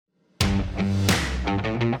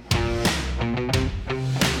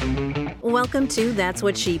Welcome to That's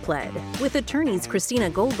What She Pled, with attorneys Christina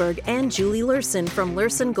Goldberg and Julie Lurson from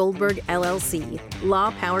Lurson Goldberg, LLC,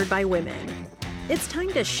 law powered by women. It's time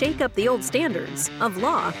to shake up the old standards of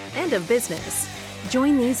law and of business.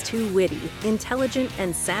 Join these two witty, intelligent,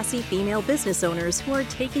 and sassy female business owners who are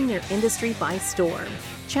taking their industry by storm,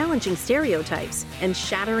 challenging stereotypes and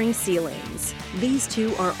shattering ceilings. These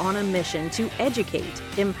two are on a mission to educate,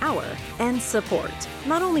 empower, and support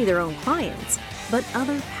not only their own clients, but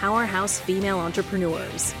other powerhouse female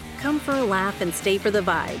entrepreneurs. Come for a laugh and stay for the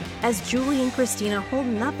vibe as Julie and Christina hold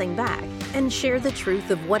nothing back and share the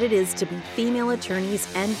truth of what it is to be female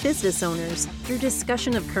attorneys and business owners through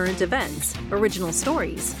discussion of current events, original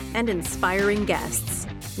stories, and inspiring guests.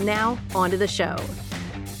 Now, on to the show.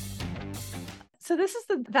 So this is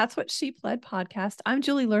the That's What She Pled podcast. I'm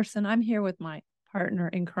Julie Lurson. I'm here with my partner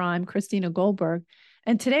in crime, Christina Goldberg.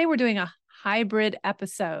 And today we're doing a hybrid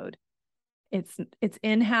episode. It's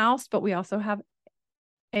in-house, but we also have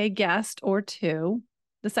a guest or two.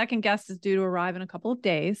 The second guest is due to arrive in a couple of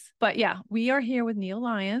days. But yeah, we are here with Neil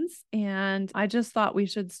Lyons. And I just thought we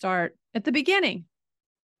should start at the beginning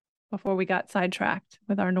before we got sidetracked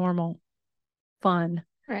with our normal fun.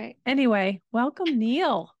 Right. Anyway, welcome,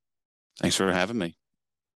 Neil. Thanks for having me.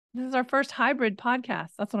 This is our first hybrid podcast.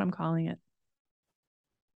 That's what I'm calling it.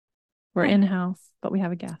 We're in-house, but we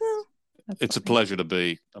have a guest. It's a pleasure to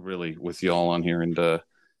be really with you all on here. And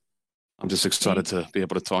I'm just excited to be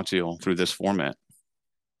able to talk to you all through this format.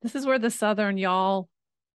 This is where the Southern y'all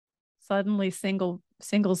suddenly single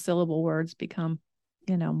syllable words become,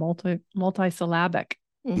 multi-syllabic.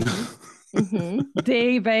 Mm-hmm. Mm-hmm.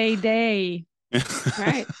 Day by day.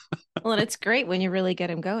 Right. Well, and it's great when you really get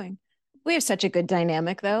them going. We have such a good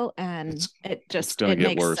dynamic though. And it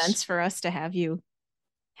makes sense for us to have you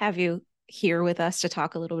here with us to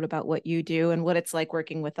talk a little bit about what you do and what it's like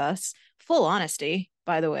working with us. Full honesty,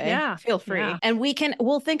 by the way. Yeah. Feel free. Yeah. And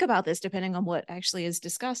we'll think about this depending on what actually is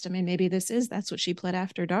discussed. I mean, maybe that's what she pled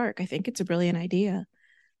after dark. I think it's a brilliant idea.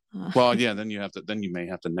 Well, yeah, then you may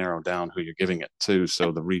have to narrow down who you're giving it to.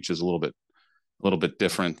 So the reach is a little bit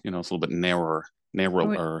different, it's a little bit narrower,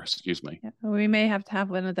 excuse me. Yeah, we may have to have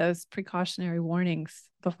one of those precautionary warnings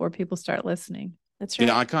before people start listening. That's right.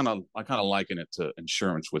 Yeah, I kind of liken it to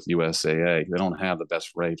insurance with USAA. They don't have the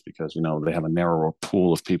best rates because, they have a narrower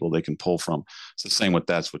pool of people they can pull from. It's the same with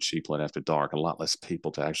That's What She Pled After Dark. A lot less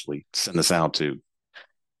people to actually send this out to.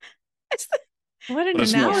 What an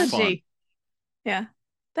analogy. Yeah,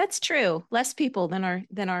 that's true. Less people than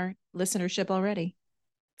our listenership already.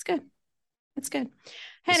 It's good. It's good.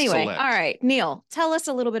 Anyway, all right, Neil, tell us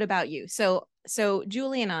a little bit about you. So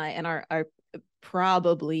Julie and I and our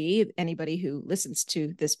probably anybody who listens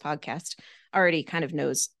to this podcast already kind of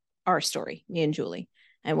knows our story, me and Julie,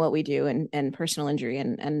 and what we do and personal injury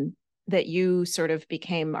and that you sort of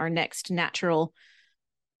became our next natural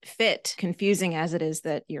fit, confusing as it is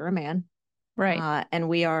that you're a man. Right. And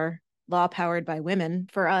we are law powered by women.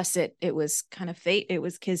 For us, it was kind of fate. It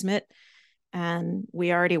was kismet. And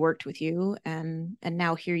we already worked with you and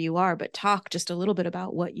now here you are, but talk just a little bit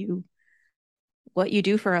about what you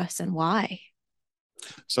do for us and why.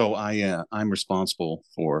 So I'm responsible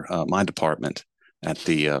for my department at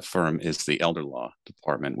the firm is the elder law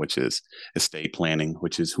department, which is estate planning,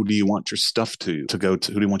 which is who do you want your stuff to go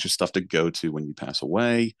to? Who do you want your stuff to go to when you pass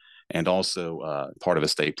away? And also part of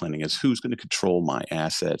estate planning is who's going to control my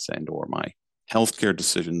assets and or my healthcare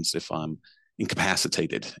decisions if I'm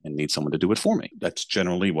incapacitated and need someone to do it for me. That's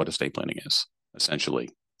generally what estate planning is, essentially.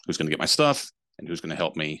 Who's going to get my stuff and who's going to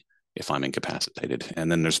help me if I'm incapacitated.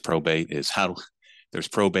 And then there's probate is how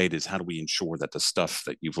do we ensure that the stuff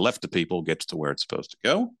that you've left to people gets to where it's supposed to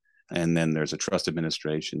go? And then there's a trust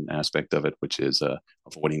administration aspect of it, which is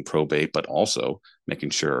avoiding probate, but also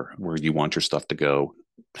making sure where you want your stuff to go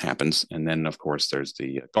happens. And then, of course, there's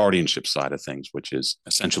the guardianship side of things, which is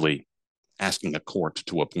essentially asking a court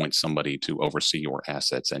to appoint somebody to oversee your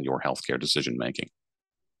assets and your healthcare decision-making.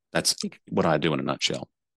 That's what I do in a nutshell.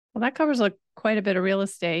 Well, that covers quite a bit of real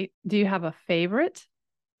estate. Do you have a favorite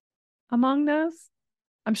among those?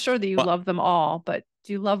 I'm sure that you love them all, but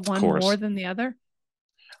do you love one more than the other?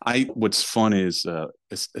 What's fun is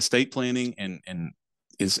estate planning and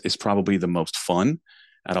is probably the most fun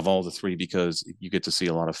out of all the three because you get to see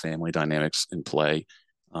a lot of family dynamics in play.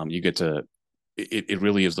 It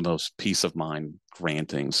really is the most peace of mind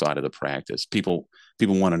granting side of the practice. People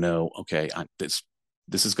want to know, okay, this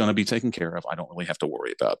is going to be taken care of. I don't really have to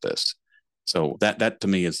worry about this. So that to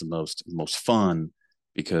me is the most fun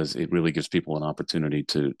because it really gives people an opportunity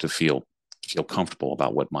to feel comfortable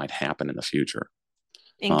about what might happen in the future.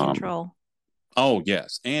 In control. Oh,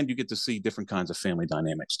 yes. And you get to see different kinds of family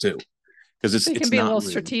dynamics too. Because So it can it's be a not little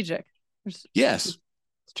really, strategic. There's yes, yes.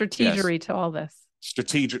 strategery to all this.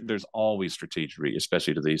 Strategic, there's always strategery,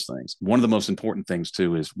 especially to these things. One of the most important things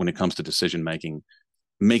too is when it comes to decision making,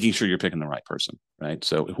 making sure you're picking the right person, right?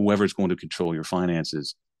 So whoever's going to control your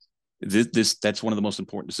finances, that's one of the most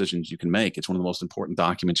important decisions you can make. It's one of the most important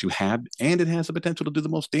documents you have, and it has the potential to do the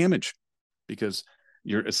most damage because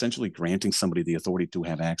you're essentially granting somebody the authority to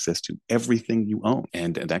have access to everything you own.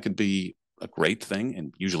 And that could be a great thing,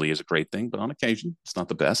 and usually is a great thing, but on occasion it's not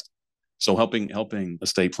the best. So helping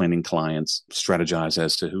estate planning clients strategize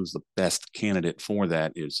as to who's the best candidate for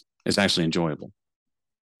that is actually enjoyable.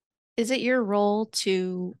 Is it your role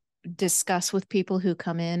to discuss with people who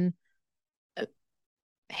come in,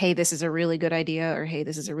 hey, this is a really good idea, or hey,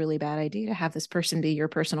 this is a really bad idea, to have this person be your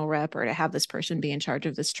personal rep, or to have this person be in charge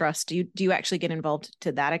of this trust? Do you actually get involved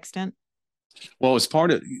to that extent? Well, as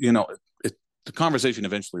part of, the conversation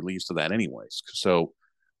eventually leads to that anyways. So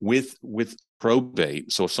with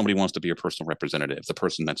probate, so if somebody wants to be a personal representative, the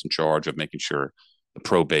person that's in charge of making sure the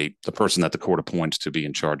person that the court appoints to be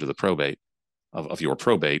in charge of the probate, of your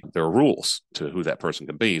probate, there are rules to who that person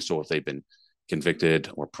can be. So if they've been convicted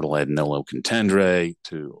or pled nolo contendere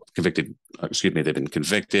they've been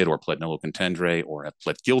convicted or pled nolo contendere or have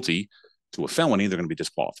pled guilty to a felony, they're going to be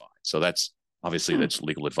disqualified. So that's obviously that's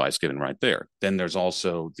legal advice given right there. Then there's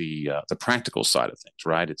also the practical side of things,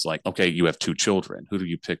 right? It's like, okay, you have two children. Who do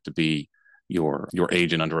you pick to be your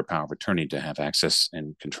agent under a power of attorney to have access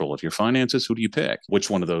and control of your finances? Who do you pick? Which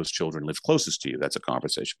one of those children lives closest to you? That's a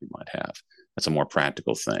conversation we might have. That's a more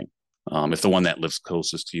practical thing. If the one that lives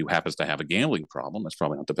closest to you happens to have a gambling problem, that's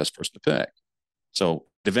probably not the best person to pick. So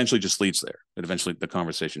it eventually just leads there. The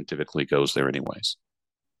conversation typically goes there anyways.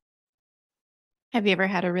 Have you ever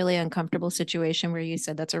had a really uncomfortable situation where you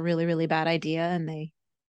said that's a really, really bad idea and they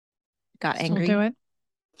got angry? Still do it?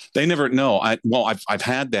 They never know. I've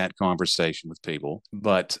had that conversation with people,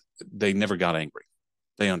 but they never got angry.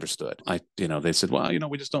 They understood. They said, well,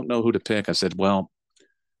 we just don't know who to pick. I said, well,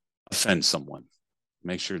 offend someone.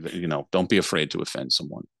 Make sure that, don't be afraid to offend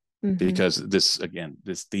someone, because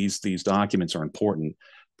these documents are important,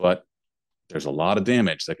 but there's a lot of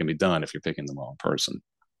damage that can be done if you're picking the wrong person.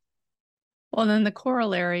 Well, then the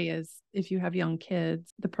corollary is if you have young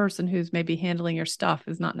kids, the person who's maybe handling your stuff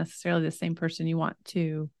is not necessarily the same person you want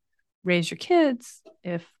to raise your kids.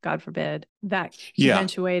 If, God forbid, that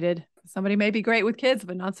eventuated, somebody may be great with kids,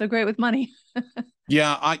 but not so great with money.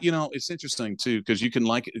 Yeah, it's interesting too, because you can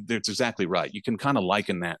that's exactly right. You can kind of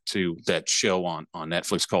liken that to that show on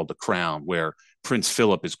Netflix called The Crown, where Prince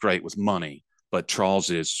Philip is great with money, but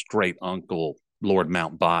Charles's great uncle, Lord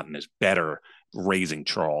Mountbatten, is better raising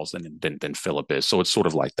Charles than Philip is. So it's sort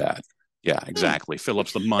of like that. Yeah, exactly.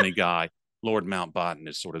 Philip's the money guy. Lord Mountbatten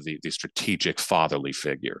is sort of the strategic fatherly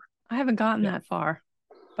figure. I haven't gotten that far,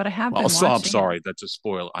 but I have been watching. I'm sorry. it. That's a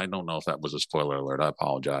spoiler. I don't know if that was a spoiler alert. I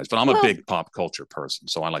apologize. But I'm a big pop culture person,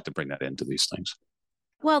 so I like to bring that into these things.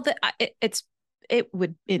 Well, it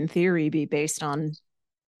would, in theory, be based on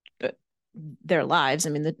their lives.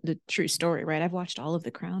 I mean, the true story, right? I've watched all of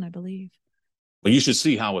The Crown, I believe. Well, you should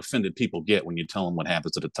see how offended people get when you tell them what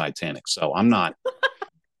happens to the Titanic. So I'm not,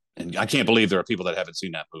 and I can't believe there are people that haven't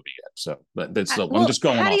seen that movie yet. So, I'm just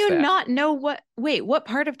going off that. How do you not know what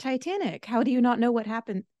part of Titanic? How do you not know what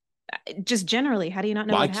happened? Just generally, how do you not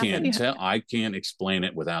know what happened? I can't explain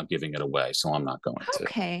it without giving it away, so I'm not going to.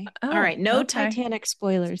 Okay. All right. No Titanic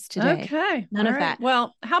spoilers today. Okay. None of that.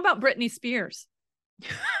 Well, how about Britney Spears?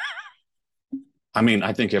 I mean,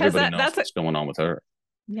 I think everybody knows what's going on with her.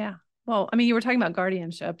 Yeah. Well, I mean, you were talking about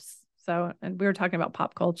guardianships, and we were talking about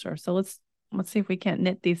pop culture. So let's see if we can't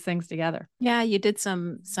knit these things together. Yeah, you did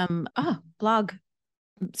some blogs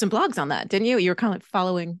on that, didn't you? You were kind of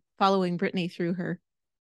following Britney through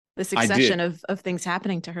the succession of things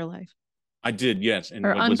happening to her life. I did, yes. And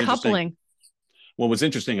or uncoupling. What was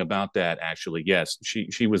interesting about that, actually, yes,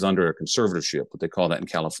 she was under a conservatorship, what they call that in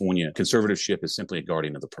California. Conservatorship is simply a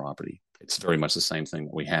guardian of the property. It's very much the same thing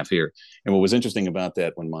that we have here. And what was interesting about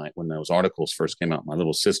that, when those articles first came out, my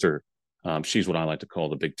little sister, she's what I like to call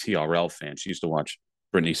the big TRL fan. She used to watch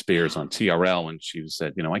Britney Spears on TRL, and she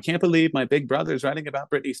said, I can't believe my big brother's writing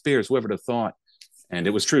about Britney Spears. Whoever would have thought? And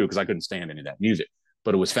it was true, because I couldn't stand any of that music.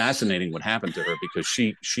 But it was fascinating what happened to her, because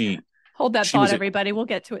she hold that thought, everybody. We'll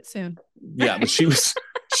get to it soon. Yeah, but she was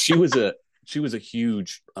a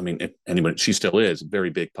huge, I mean, anybody, she still is a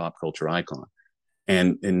very big pop culture icon.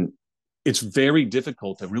 And it's very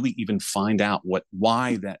difficult to really even find out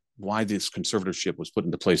why this conservatorship was put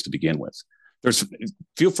into place to begin with. there's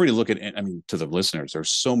feel free to look at, I mean, to the listeners,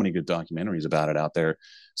 there's so many good documentaries about it out there.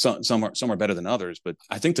 Some are better than others, but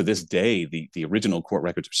I think to this day the original court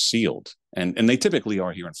records are sealed, and they typically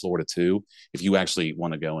are here in Florida too. If you actually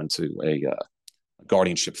want to go into a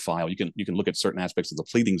guardianship file, you can look at certain aspects of the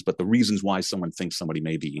pleadings, but the reasons why someone thinks somebody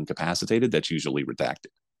may be incapacitated, that's usually redacted.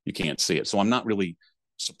 You can't see it. So I'm not really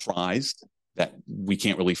surprised that we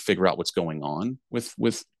can't really figure out what's going on with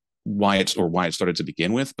why it started to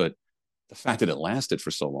begin with, but the fact that it lasted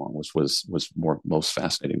for so long was most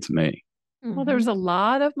fascinating to me. Well, there's a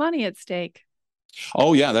lot of money at stake.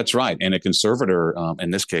 Oh yeah, that's right. And a conservator,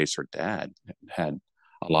 in this case, her dad had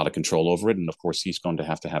a lot of control over it. And of course, he's going to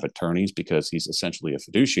have attorneys because he's essentially a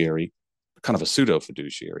fiduciary, kind of a pseudo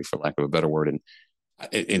fiduciary, for lack of a better word. And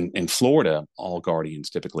in Florida, all guardians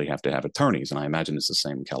typically have to have attorneys. And I imagine it's the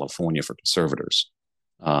same in California for conservators.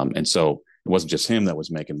 And so it wasn't just him that was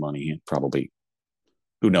making money. He probably,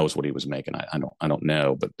 who knows what he was making? I don't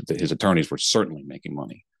know, but his attorneys were certainly making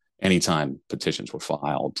money. Anytime petitions were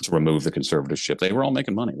filed to remove the conservatorship, they were all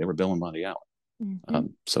making money. They were billing money out.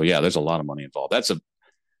 So yeah, there's a lot of money involved.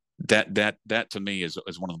 That to me is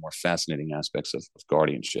one of the more fascinating aspects of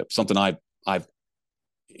guardianship. Something I've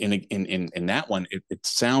in that one, it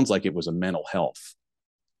sounds like it was a mental health.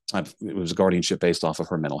 It was a guardianship based off of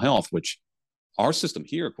her mental health, which our system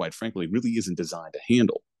here, quite frankly, really isn't designed to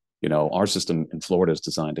handle. You know, our system in Florida is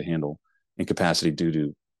designed to handle incapacity due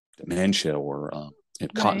to dementia or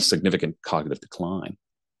significant cognitive decline.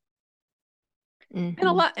 And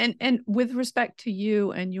a lot, and with respect to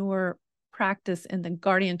you and your practice in the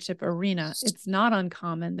guardianship arena, it's not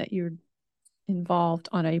uncommon that you're involved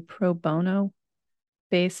on a pro bono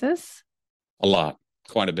basis. A lot,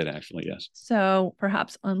 quite a bit, actually, yes. So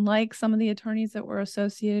perhaps unlike some of the attorneys that were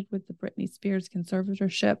associated with the Britney Spears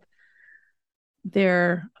conservatorship,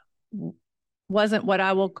 there wasn't what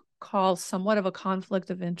I will call somewhat of a conflict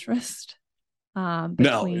of interest.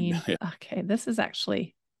 Okay, this is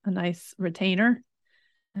actually a nice retainer,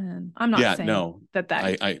 and I'm not saying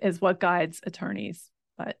that is what guides attorneys,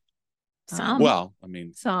 but some. Well, I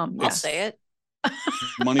mean, some. I'll say it.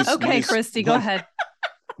 Money's Christy, go ahead.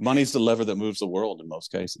 Money's the lever that moves the world in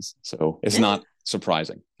most cases, so it's not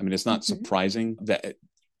surprising. I mean, it's not surprising that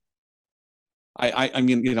I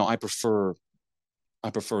mean, you know, I prefer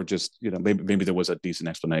just, you know, maybe there was a decent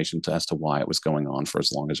explanation as to why it was going on for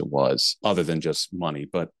as long as it was, other than just money.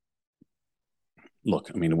 But look,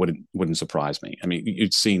 I mean, it wouldn't surprise me. I mean,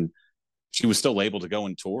 you'd seen she was still able to go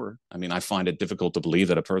and tour. I mean, I find it difficult to believe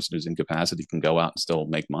that a person who's incapacitated can go out and still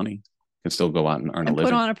make money, can still go out and earn a living.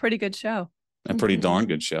 Put on a pretty good show. A pretty darn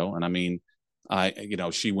good show. And I mean,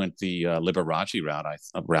 she went the Liberace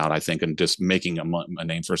route, I think, and just making a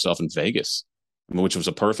name for herself in Vegas, which was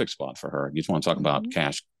a perfect spot for her. You just want to talk about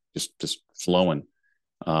cash just flowing.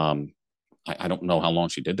 I don't know how long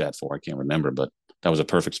she did that for. I can't remember, but that was a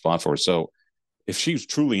perfect spot for her. So if she's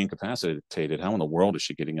truly incapacitated, how in the world is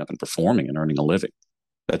she getting up and performing and earning a living?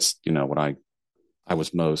 That's, you know, what I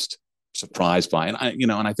was most surprised by. And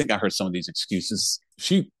I think I heard some of these excuses.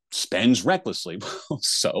 She spends recklessly.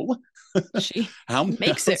 So she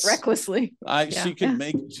makes it recklessly.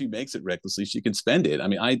 She makes it recklessly. She can spend it. I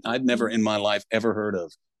mean, I'd never in my life ever heard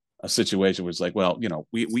of a situation where it's like, well, you know,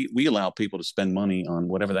 we allow people to spend money on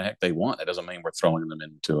whatever the heck they want. That doesn't mean we're throwing them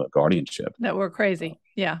into a guardianship. That we're crazy.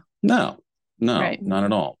 Yeah. No, right. Not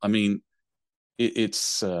at all. I mean,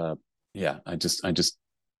 it's I just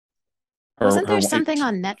wasn't there something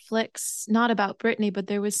on Netflix, not about Britney, but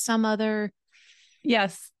there was some other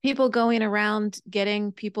people going around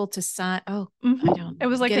getting people to sign. I don't. It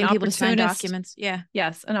was like getting an people to sign opportunist documents. Yeah.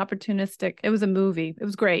 Yes, an opportunistic. It was a movie. It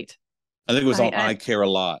was great. I think it was I Care a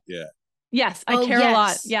Lot. Yeah. Yes, I Care a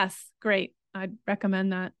Lot. Yes, great. I'd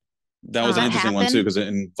recommend that. That was an interesting one too, because it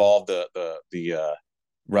involved the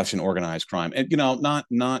Russian organized crime, and you know,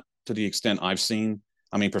 not to the extent I've seen.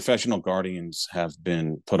 I mean, professional guardians have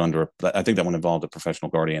been put under. I think that one involved a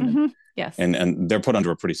professional guardian. Yes, and they're put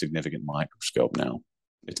under a pretty significant microscope now.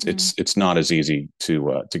 It's not as easy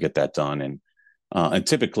to get that done, and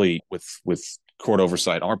typically with court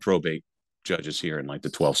oversight, our probate judges here in like the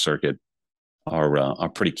 12th Circuit are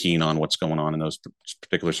pretty keen on what's going on in those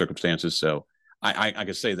particular circumstances. So I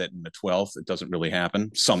can say that in the 12th, it doesn't really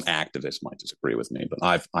happen. Some activists might disagree with me, but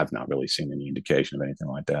I've not really seen any indication of anything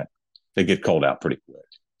like that. They get called out pretty quick.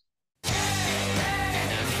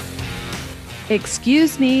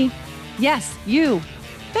 Excuse me. Yes, you.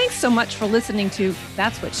 Thanks so much for listening to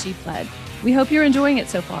That's What She Pled. We hope you're enjoying it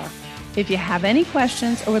so far. If you have any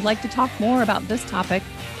questions or would like to talk more about this topic,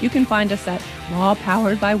 you can find us at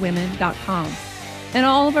lawpoweredbywomen.com. And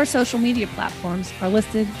all of our social media platforms are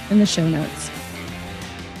listed in the show notes.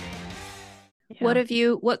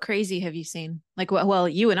 What crazy have you seen? Like, well,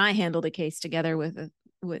 you and I handled a case together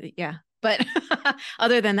yeah. But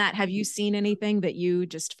other than that, have you seen anything that you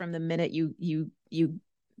just from the minute you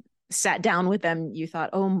sat down with them, you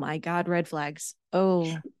thought, oh my God, red flags.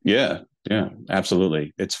 Oh, yeah,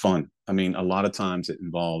 absolutely. It's fun. I mean, a lot of times it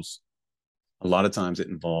involves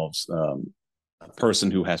a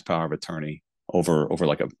person who has power of attorney over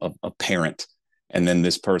like a parent. And then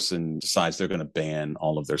this person decides they're going to ban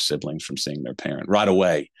all of their siblings from seeing their parent right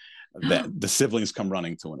away. That the siblings come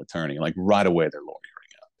running to an attorney, like right away they're lawyering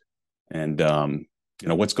up.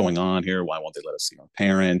 And what's going on here? Why won't they let us see our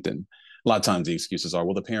parent? And a lot of times the excuses are,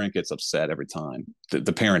 well, the parent gets upset every time.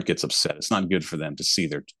 The parent gets upset. It's not good for them to see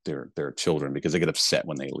their children because they get upset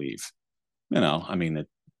when they leave. I mean,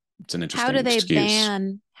 it's an interesting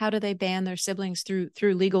excuse. How do they ban their siblings through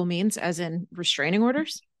legal means, as in restraining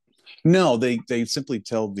orders? No, they simply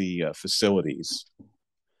tell the facilities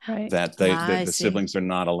that the siblings are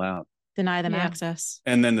not allowed. Deny them access.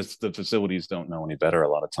 And then the facilities don't know any better a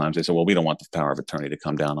lot of times. They say, well, we don't want the power of attorney to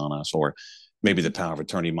come down on us, or maybe the power of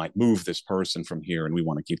attorney might move this person from here and we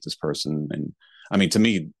want to keep this person. And I mean, to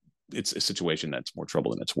me, it's a situation that's more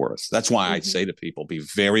trouble than it's worth. That's why I say to people, be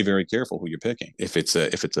very, very careful who you're picking. If it's a,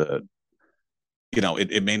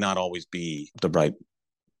 it may not always be the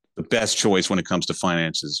best choice when it comes to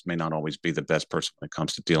finances, may not always be the best person when it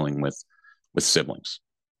comes to dealing with siblings.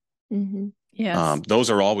 Mm-hmm. Yes. Those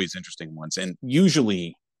are always interesting ones. And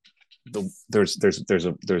usually there's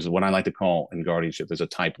what I like to call in guardianship, there's a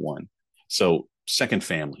type 1. So second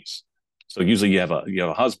families. So usually you have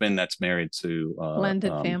a husband that's married to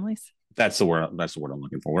blended families. That's the word I'm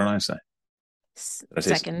looking for. What did I say?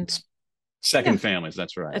 Second families.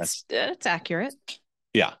 That's right. That's accurate.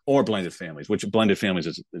 Yeah, or blended families, which blended families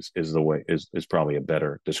is probably a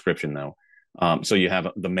better description though. So you have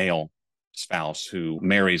the male spouse who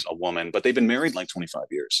marries a woman, but they've been married like 25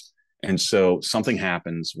 years. And so something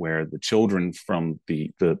happens where the children from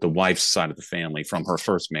the wife's side of the family from her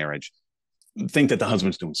first marriage think that the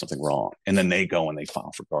husband's doing something wrong. And then they go and they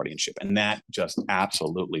file for guardianship. And that just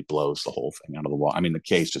absolutely blows the whole thing out of the water. I mean, the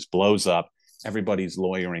case just blows up. Everybody's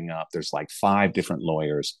lawyering up. There's like 5 different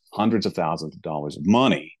lawyers, hundreds of thousands of dollars of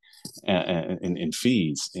money in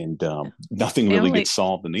fees. And nothing really gets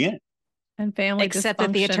solved in the end. And family except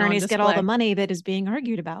that the attorneys get all the money that is being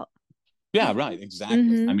argued about. Yeah, right. Exactly.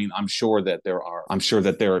 Mm-hmm. I mean, I'm sure that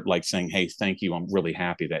they're like saying, hey, thank you. I'm really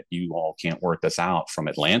happy that you all can't work this out from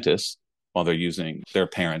Atlantis while they're using their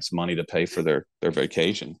parents' money to pay for their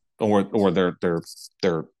vacation or their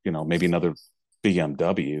maybe another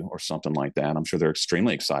BMW or something like that. I'm sure they're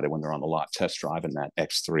extremely excited when they're on the lot test driving that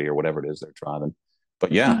X3 or whatever it is they're driving.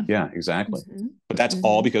 But yeah, exactly. Mm-hmm. But that's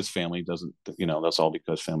all because family doesn't, that's all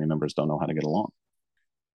because family members don't know how to get along.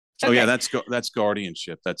 So okay. That's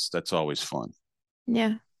guardianship. That's always fun.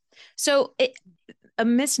 Yeah. So a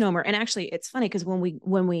misnomer, and actually it's funny because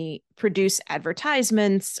when we produce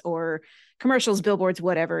advertisements or commercials, billboards,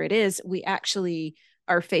 whatever it is, we actually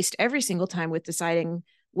are faced every single time with deciding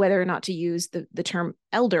whether or not to use the term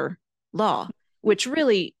elder law, which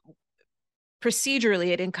really procedurally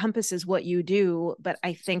it encompasses what you do, but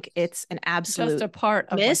I think it's an absolute just a part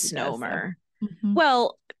of misnomer.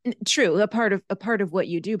 Well, true, a part of what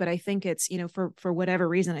you do, but I think it's, for whatever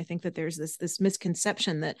reason, I think that there's this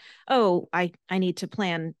misconception that, I need to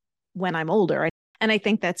plan when I'm older. And I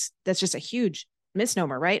think that's just a huge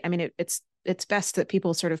misnomer, right? I mean, it's best that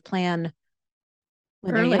people sort of plan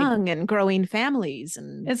when they're young and growing families.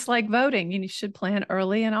 And it's like voting, and you should plan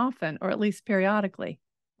early and often, or at least periodically.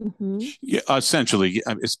 Mm-hmm. Yeah, essentially,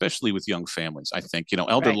 especially with young families, I think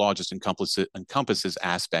elder law just encompasses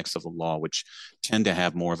aspects of the law which tend to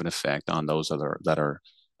have more of an effect on those that are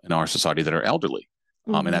in our society that are elderly,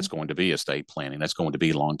 and that's going to be estate planning, that's going to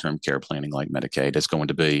be long-term care planning like Medicaid, it's going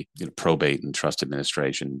to be probate and trust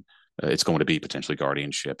administration, it's going to be potentially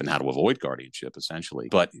guardianship and how to avoid guardianship, essentially.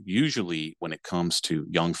 But usually, when it comes to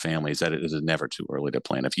young families, that it is never too early to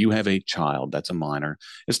plan. If you have a child that's a minor,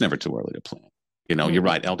 it's never too early to plan. You're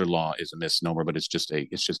right. Elder law is a misnomer, but it's just a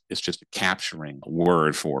capturing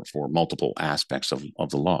word for multiple aspects of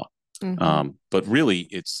the law. Mm-hmm. But really,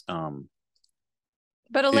 it's.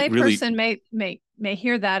 But a layperson may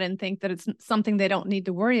hear that and think that it's something they don't need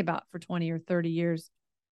to worry about for 20 or 30 years.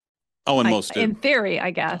 Oh, and most do. In theory,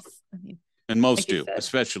 I guess. I mean, and most do,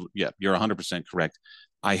 especially. Yeah, you're 100% correct.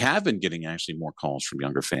 I have been getting actually more calls from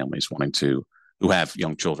younger families who have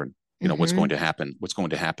young children. What's going to happen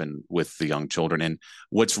with the young children. And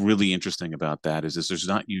what's really interesting about that is there's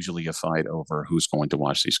not usually a fight over who's going to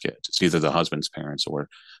watch these kids. It's either the husband's parents or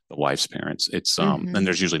the wife's parents. It's and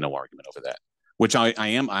there's usually no argument over that, which I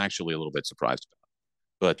am actually a little bit surprised about.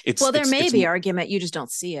 But there may be argument. You just don't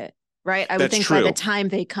see it, right? I would think true. by the time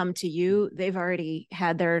they come to you, they've already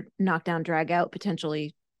had their knockdown, drag out,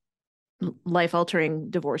 potentially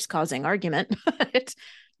life-altering, divorce-causing argument.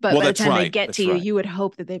 But by the time they get to you, you would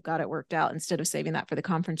hope that they've got it worked out instead of saving that for the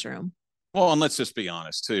conference room. Well, and let's just be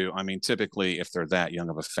honest too. I mean, typically, if they're that young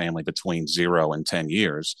of a family, between 0 and 10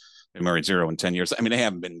 years, they're married 0 and 10 years. I mean, they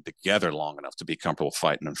haven't been together long enough to be comfortable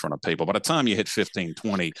fighting in front of people. By the time you hit 15,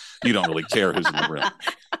 20, you don't really care who's in the room.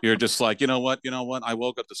 You're just like, you know what? I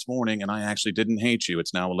woke up this morning and I actually didn't hate you.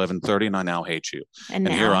 It's now 11:30 and I now hate you. And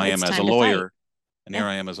here I am as a lawyer. And here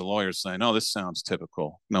I am as a lawyer saying, oh, this sounds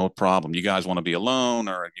typical. No problem. You guys want to be alone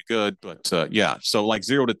or are you good? But yeah, so like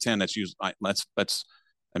 0 to 10, that's usually, that's,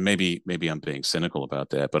 and maybe I'm being cynical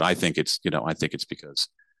about that, but I think it's because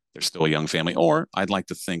they're still a young family. Or I'd like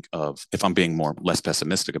to think of, if I'm being less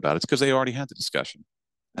pessimistic about it, it's because they already had the discussion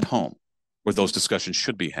at home where those discussions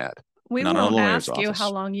should be had. We won't ask you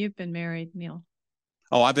how long you've been married, Neil.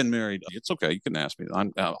 Oh, I've been married. It's okay. You can ask me.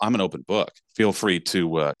 I'm an open book. Feel free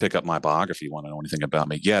to pick up my biography if you want to know anything about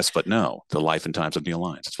me. Yes, but no. The Life and Times of Neil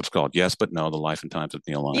Lyons. That's what it's called. Yes, but no. The Life and Times of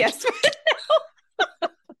Neil Lyons. Yes.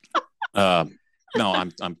 No,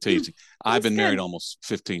 I'm teasing. I've been married almost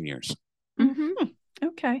 15 years. Mm-hmm.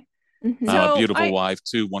 Okay. Mm-hmm. A beautiful wife,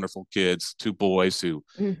 2 wonderful kids, 2 boys who,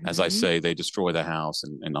 as I say, they destroy the house,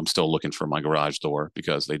 and I'm still looking for my garage door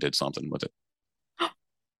because they did something with it.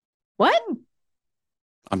 What?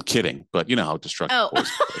 I'm kidding, but you know how destructive. Oh,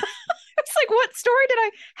 it's like, what story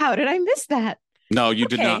how did I miss that? No, you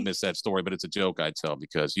did not miss that story, but it's a joke I tell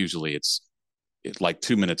because usually it's like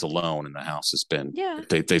 2 minutes alone and the house has been,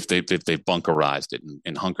 they've bunkerized it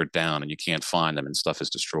and hunkered down and you can't find them and stuff is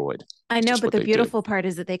destroyed. I know, but the beautiful part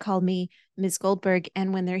is that they call me Ms. Goldberg,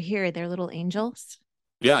 and when they're here, they're little angels.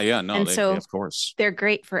 Yeah, no, so of course. They're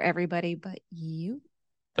great for everybody but you.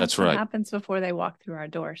 That's right. What happens before they walk through our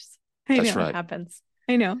doors. That's right. What happens.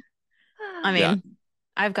 I know. I mean,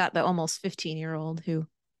 I've got the almost 15-year-old who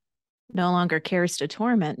no longer cares to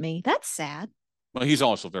torment me. That's sad. Well, he's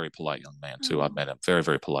also a very polite young man, too. I've met him. Very,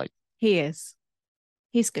 very polite. He is.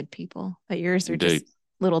 He's good people. But yours are just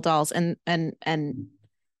little dolls and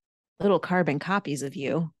little carbon copies of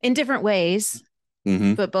you in different ways,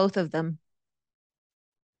 but both of them.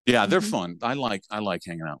 Yeah, they're fun. I like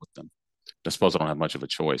hanging out with them. I suppose I don't have much of a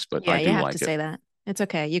choice, but I do like it. Yeah, you have to say that. It's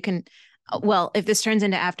okay. You can, well, if this turns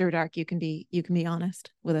into After Dark, you can be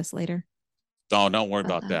honest with us later. Oh, don't worry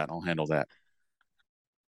about that. I'll handle that.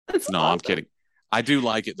 No, awesome. I'm kidding. I do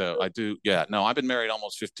like it though. I do. Yeah. No, I've been married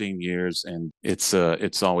almost 15 years and it's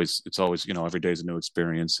always, every day is a new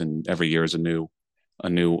experience and every year is a new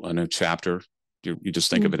chapter. You just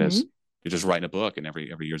think of it as you're just writing a book and every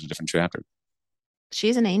year is a different chapter.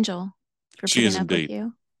 She's an angel. She is indeed.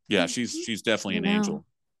 You. Yeah. She's definitely an angel.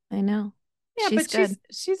 I know. Yeah. But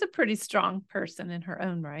she's a pretty strong person in her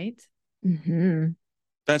own right. Mm-hmm.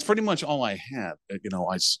 That's pretty much all I have.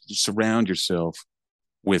 I surround yourself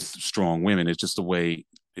with strong women. It's just the way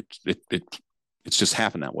it's just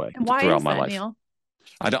happened that way throughout my life. Neil?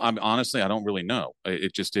 I'm honestly, I don't really know.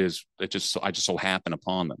 It just is. I just so happen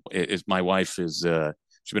upon them. My wife is,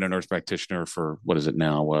 she's been a nurse practitioner for, what is it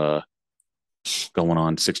now? Going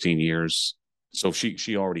on 16 years. So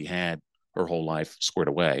she already had her whole life squared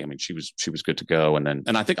away. I mean, she was good to go.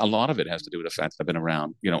 And I think a lot of it has to do with the fact that I've been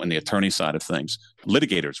around, in the attorney side of things, women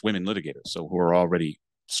litigators. So who are already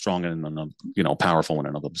strong and, powerful in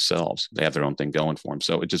and of themselves. They have their own thing going for them.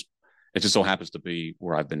 So it just so happens to be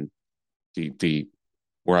where I've been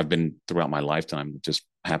where I've been throughout my lifetime. It just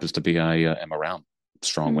happens to be, I am around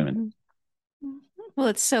strong women. Well,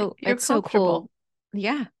 it's so cool.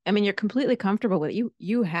 Yeah. I mean, you're completely comfortable with it.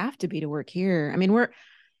 You have to be to work here. I mean,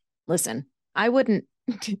 listen, I wouldn't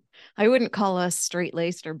call us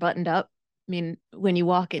straight-laced or buttoned up. I mean, when you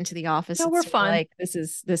walk into the office, we're fun. Like it's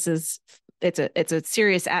a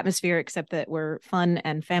serious atmosphere, except that we're fun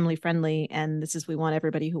and family friendly. And we want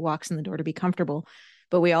everybody who walks in the door to be comfortable.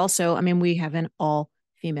 But we also, we have an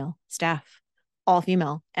all-female staff, all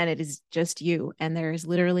female, and it is just you. And there is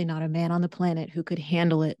literally not a man on the planet who could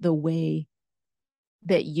handle it the way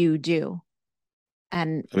that you do.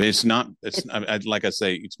 And it's like I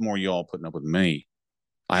say, it's more y'all putting up with me.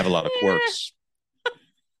 I have a lot of quirks.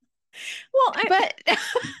 Well, but I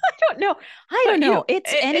don't know. I don't know.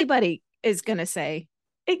 Anybody is going to say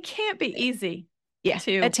it can't be easy. Yeah.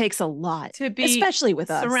 It takes a lot to be, especially with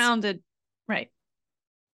us surrounded. Right.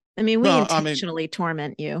 I mean, we intentionally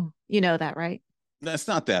torment you. You know that, right? That's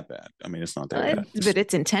not that bad. It's not that bad. But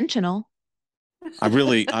it's intentional. I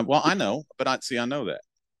know, but I know that.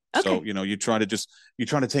 Okay. So, you try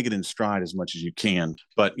to take it in stride as much as you can,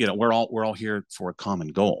 but we're all here for a common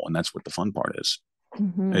goal. And that's what the fun part is.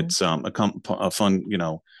 It's a fun,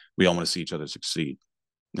 we all want to see each other succeed,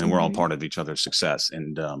 and we're all part of each other's success.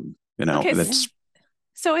 And that's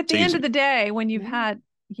so at the end of the day, when you've had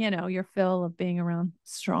your fill of being around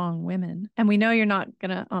strong women, and we know you're not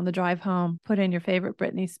gonna on the drive home put in your favorite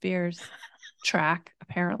Britney Spears track,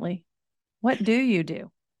 apparently. What do you do?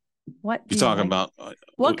 What do you talking about?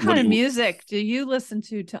 What kind of music do you listen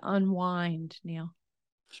to unwind, Neil?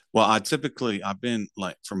 Well, I've been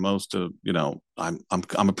like for most of I'm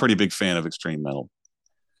a pretty big fan of extreme metal.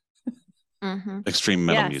 Extreme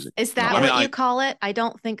metal music. Is that what you call it? I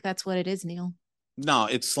don't think that's what it is, Neil. No,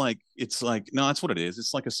 it's like no, that's what it is.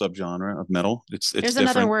 It's like a subgenre of metal. It's There's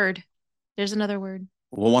different. another word. There's another word.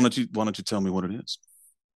 Well, why don't you tell me what it is?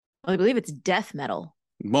 Well, I believe it's death metal.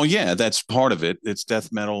 Well, yeah, that's part of it. It's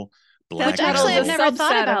death metal, black metal. Actually, I've never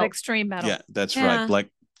thought about extreme metal. Yeah, that's right.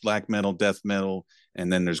 Black metal, death metal,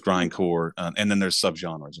 and then there's grindcore, and then there's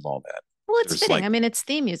subgenres of all that. Well, it's fitting. I mean, it's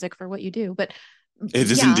theme music for what you do, but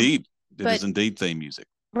it is indeed. It is indeed theme music.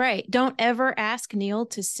 Right. Don't ever ask Neil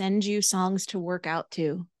to send you songs to work out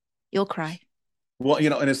to. You'll cry. Well,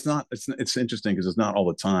 and it's interesting because it's not all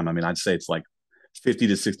the time. I mean, I'd say it's like 50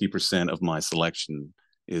 to 60% of my selection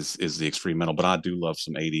is the extreme metal, but I do love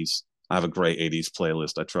some 80s. I have a great 80s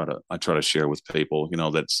playlist. I try to share with people,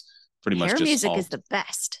 that's pretty much just music is the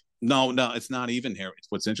best. No, it's not even hair.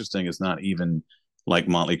 What's interesting is not even like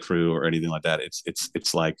Motley Crue or anything like that.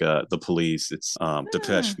 It's like the Police. It's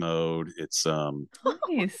Depeche Mode. It's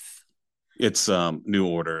nice. It's New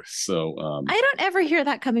Order. So I don't ever hear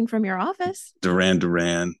that coming from your office.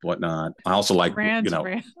 Duran, whatnot. I also like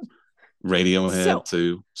Radiohead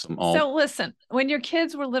too. So listen, when your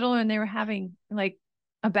kids were little and they were having like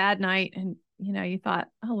a bad night, and you thought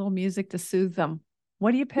a little music to soothe them,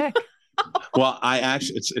 what do you pick? Well, I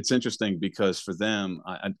actually, it's interesting because for them,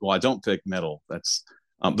 I don't pick metal. That's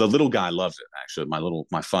the little guy loves it. Actually, my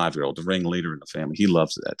 5-year-old, the ringleader in the family, he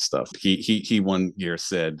loves that stuff. He one year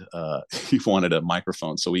said he wanted a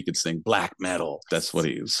microphone so he could sing black metal. That's what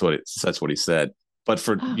he said. But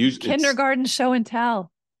for kindergarten show and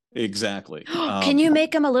tell. Exactly. Can you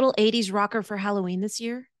make him a little 80s rocker for Halloween this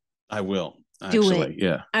year? I will. Actually, do it.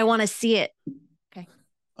 Yeah. I want to see it.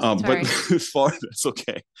 But that's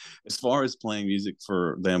okay. As far as playing music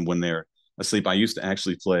for them when they're asleep, I used to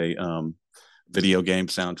actually play video game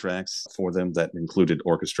soundtracks for them that included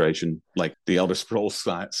orchestration, like the Elder Scrolls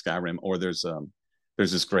Skyrim, or there's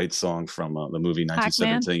this great song from the movie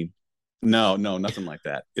 1917. No, nothing like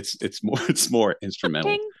that. It's more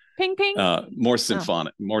instrumental. Ping. More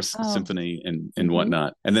symphonic, symphony and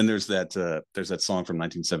whatnot. And then there's that song from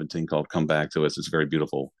 1917 called "Come Back to Us." It's very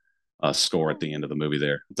beautiful. Score at the end of the movie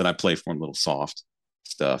there that I play for him, little soft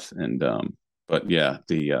stuff. And but yeah,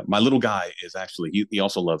 my little guy is actually he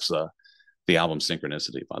also loves the album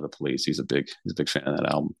Synchronicity by the Police. He's a big fan of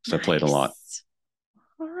that album, so I play it a lot.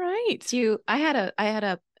 All right. I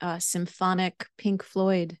had a symphonic Pink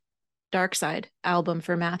Floyd Dark Side album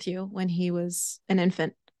for Matthew when he was an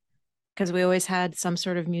infant, because we always had some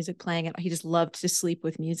sort of music playing, and he just loved to sleep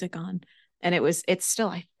with music on. And it's still,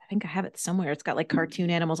 I think I have it somewhere. It's got like cartoon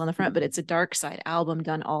animals on the front, but it's a Dark Side album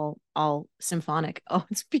done all symphonic. Oh,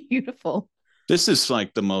 it's beautiful. This is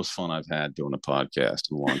like the most fun I've had doing a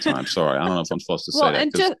podcast in a long time. Sorry, I don't know if I'm supposed to say that.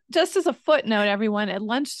 And just as a footnote, everyone, at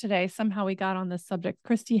lunch today, somehow we got on this subject.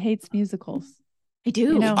 Christy hates musicals. I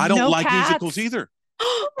do. I don't like musicals either.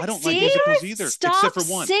 I don't like musicals either. Stop except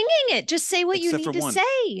for one. Singing it. Just say what you need to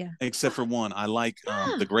say. Except for one. I like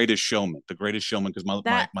The Greatest Showman. The Greatest Showman, because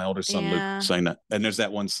my older son Luke sang that. And there's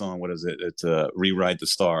that one song. What is it? It's Rewrite the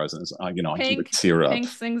Stars. And it's, I keep a tear up. Pink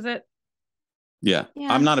sings it. Yeah.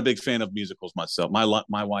 I'm not a big fan of musicals myself.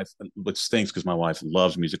 My wife, which stinks because my wife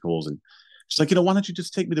loves musicals, and she's like, why don't you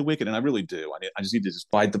just take me to Wicked? And I really do. I just need to just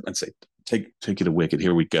bite them and say, take you to Wicked.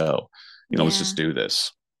 Here we go. Let's just do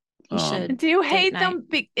this. Do you hate them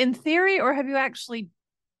in theory, or have you actually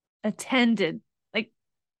attended? Like,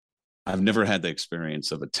 I've never had the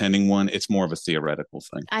experience of attending one. It's more of a theoretical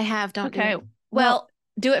thing. I have. Don't do it. Well,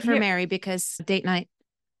 do it for Mary, because date night.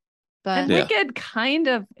 But Wicked kind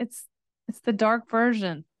of it's the dark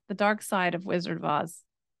version, the dark side of Wizard of Oz.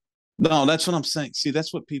 No, that's what I'm saying. See,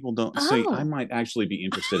 that's what people don't see. I might actually be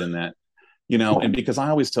interested in that. And because I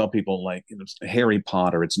always tell people, like, Harry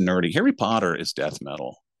Potter, it's nerdy. Harry Potter is death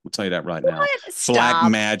metal. I'll tell you that right now. Black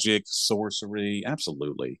magic, sorcery,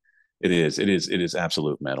 absolutely. It is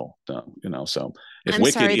absolute metal. So if I'm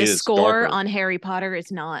Wicked sorry, the score darker, on Harry Potter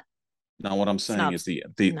is not. No, what I'm saying is the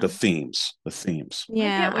themes. The themes. Yeah,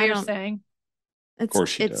 I get what you're saying. Of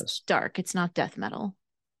course it's dark. It's not death metal.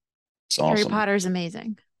 It's awesome. Harry Potter is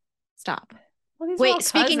amazing. Stop. Well, wait,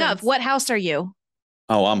 speaking of, what house are you?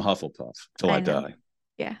 Oh, I'm Hufflepuff till I die.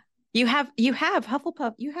 Yeah. You have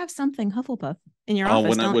Hufflepuff. You have something Hufflepuff in your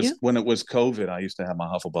office, when it was COVID, I used to have my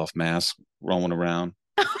Hufflepuff mask rolling around,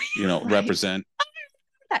 right. represent.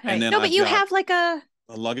 Right. And then but you have like a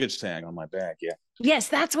luggage tag on my back. Yeah. Yes,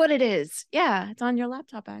 that's what it is. Yeah, it's on your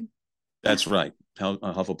laptop bag. That's right.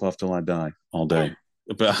 Hufflepuff till I die, all day.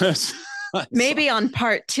 Yeah. Maybe on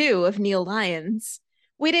part 2 of Neil Lyons,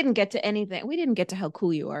 we didn't get to anything. We didn't get to how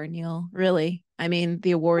cool you are, Neil. Really. I mean,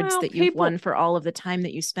 the awards that you've won for all of the time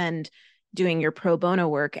that you spend doing your pro bono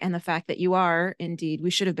work, and the fact that you are indeed, we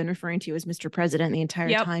should have been referring to you as Mr. President the entire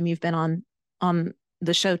time you've been on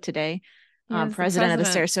the show today. President of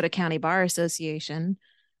the Sarasota County Bar Association.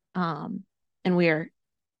 And we are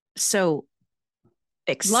so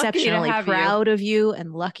exceptionally proud of you,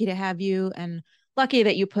 and lucky to have you, and lucky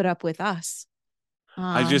that you put up with us.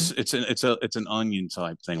 It's an onion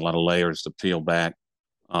type thing, a lot of layers to peel back.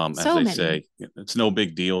 As they say, it's no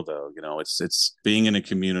big deal though. It's being in a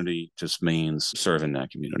community just means serving that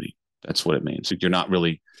community. That's what it means. You're not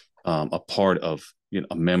really a part of,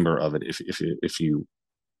 a member of it if you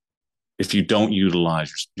don't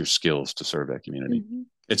utilize your skills to serve that community. Mm-hmm.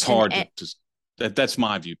 It's hard that's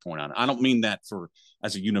my viewpoint on it. I don't mean that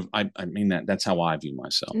I mean that's how I view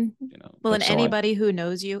myself. Mm-hmm. Well, and anybody who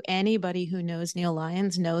knows you, anybody who knows Neil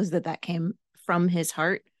Lyons knows that came from his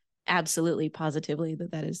heart. Absolutely, positively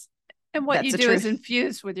that is. And what you do is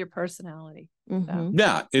infused with your personality. Mm-hmm. So.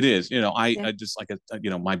 Yeah, it is. I just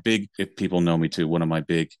my big, if people know me too, one of my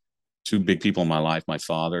two big people in my life, my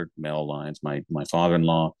father, Mel Lyons, my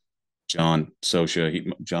father-in-law, John Sosha.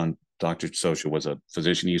 Dr. Sosha was a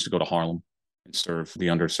physician. He used to go to Harlem and serve the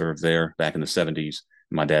underserved there back in the 70s.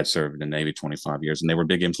 My dad served in the Navy 25 years, and they were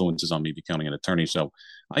big influences on me becoming an attorney. So,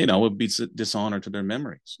 it would be dishonor to their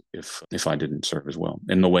memories if I didn't serve as well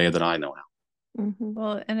in the way that I know how. Mm-hmm.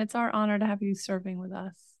 Well, and it's our honor to have you serving with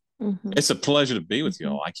us. Mm-hmm. It's a pleasure to be with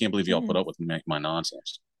y'all. I can't believe y'all put up with my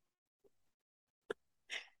nonsense.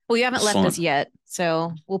 Well, you haven't left us yet,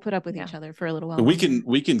 so we'll put up with each other for a little while. We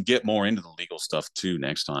can get more into the legal stuff too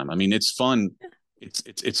next time. I mean, it's fun.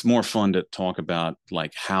 It's more fun to talk about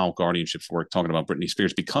like how guardianships work, talking about Britney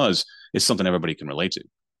Spears, because it's something everybody can relate to.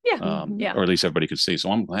 Yeah. Or at least everybody could see.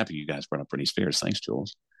 So I'm happy you guys brought up Britney Spears. Thanks,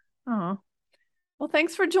 Jules. Oh, well,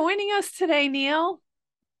 thanks for joining us today, Neil.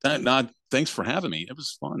 Thanks for having me. It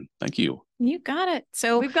was fun. Thank you. You got it.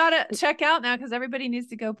 So we've got to check out now because everybody needs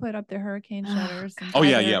to go put up their hurricane shutters. And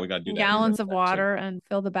we got to do that. Gallons of water and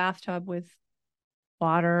fill the bathtub with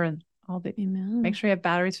water and all the. Make sure you have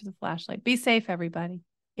batteries for the flashlight. Be safe, everybody.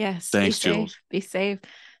 Yes. Thanks, Jules. Be safe.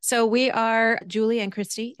 So we are Julie and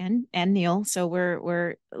Christy and Neil. So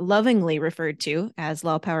we're lovingly referred to as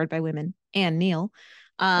Law Powered by Women and Neil.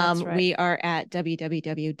 That's right. We are at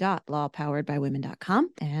www.lawpoweredbywomen.com,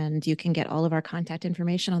 and you can get all of our contact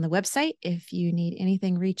information on the website. If you need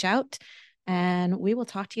anything, reach out, and we will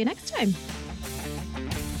talk to you next time.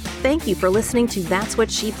 Thank you for listening to That's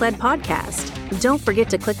What She Pled podcast. Don't forget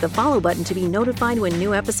to click the follow button to be notified when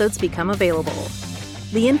new episodes become available.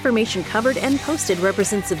 The information covered and posted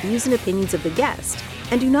represents the views and opinions of the guest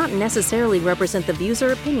and do not necessarily represent the views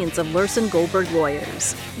or opinions of Lursen Goldberg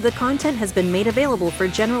lawyers. The content has been made available for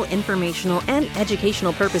general informational and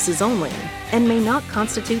educational purposes only and may not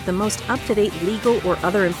constitute the most up-to-date legal or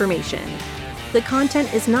other information. The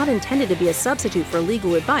content is not intended to be a substitute for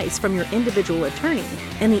legal advice from your individual attorney,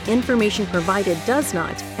 and the information provided does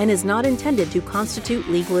not and is not intended to constitute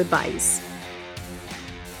legal advice.